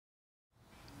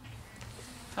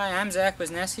Hi, I'm Zach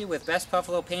Wisniewski with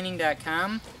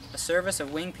BestBuffaloPainting.com, a service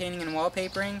of wing painting and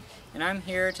wallpapering, and I'm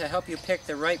here to help you pick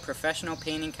the right professional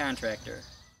painting contractor.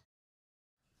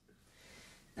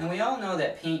 Now, we all know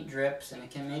that paint drips and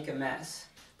it can make a mess.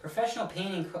 Professional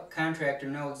painting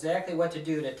contractors know exactly what to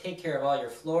do to take care of all your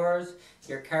floors,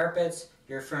 your carpets,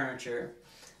 your furniture.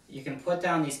 You can put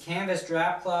down these canvas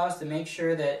drop cloths to make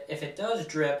sure that if it does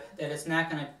drip, that it's not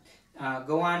going to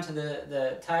go onto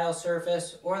the tile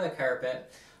surface or the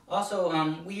carpet.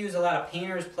 Also, we use a lot of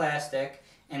painter's plastic,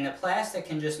 and the plastic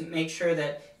can just make sure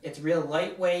that it's real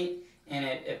lightweight and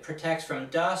it protects from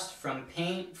dust, from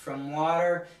paint, from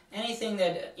water, anything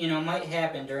that might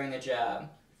happen during the job.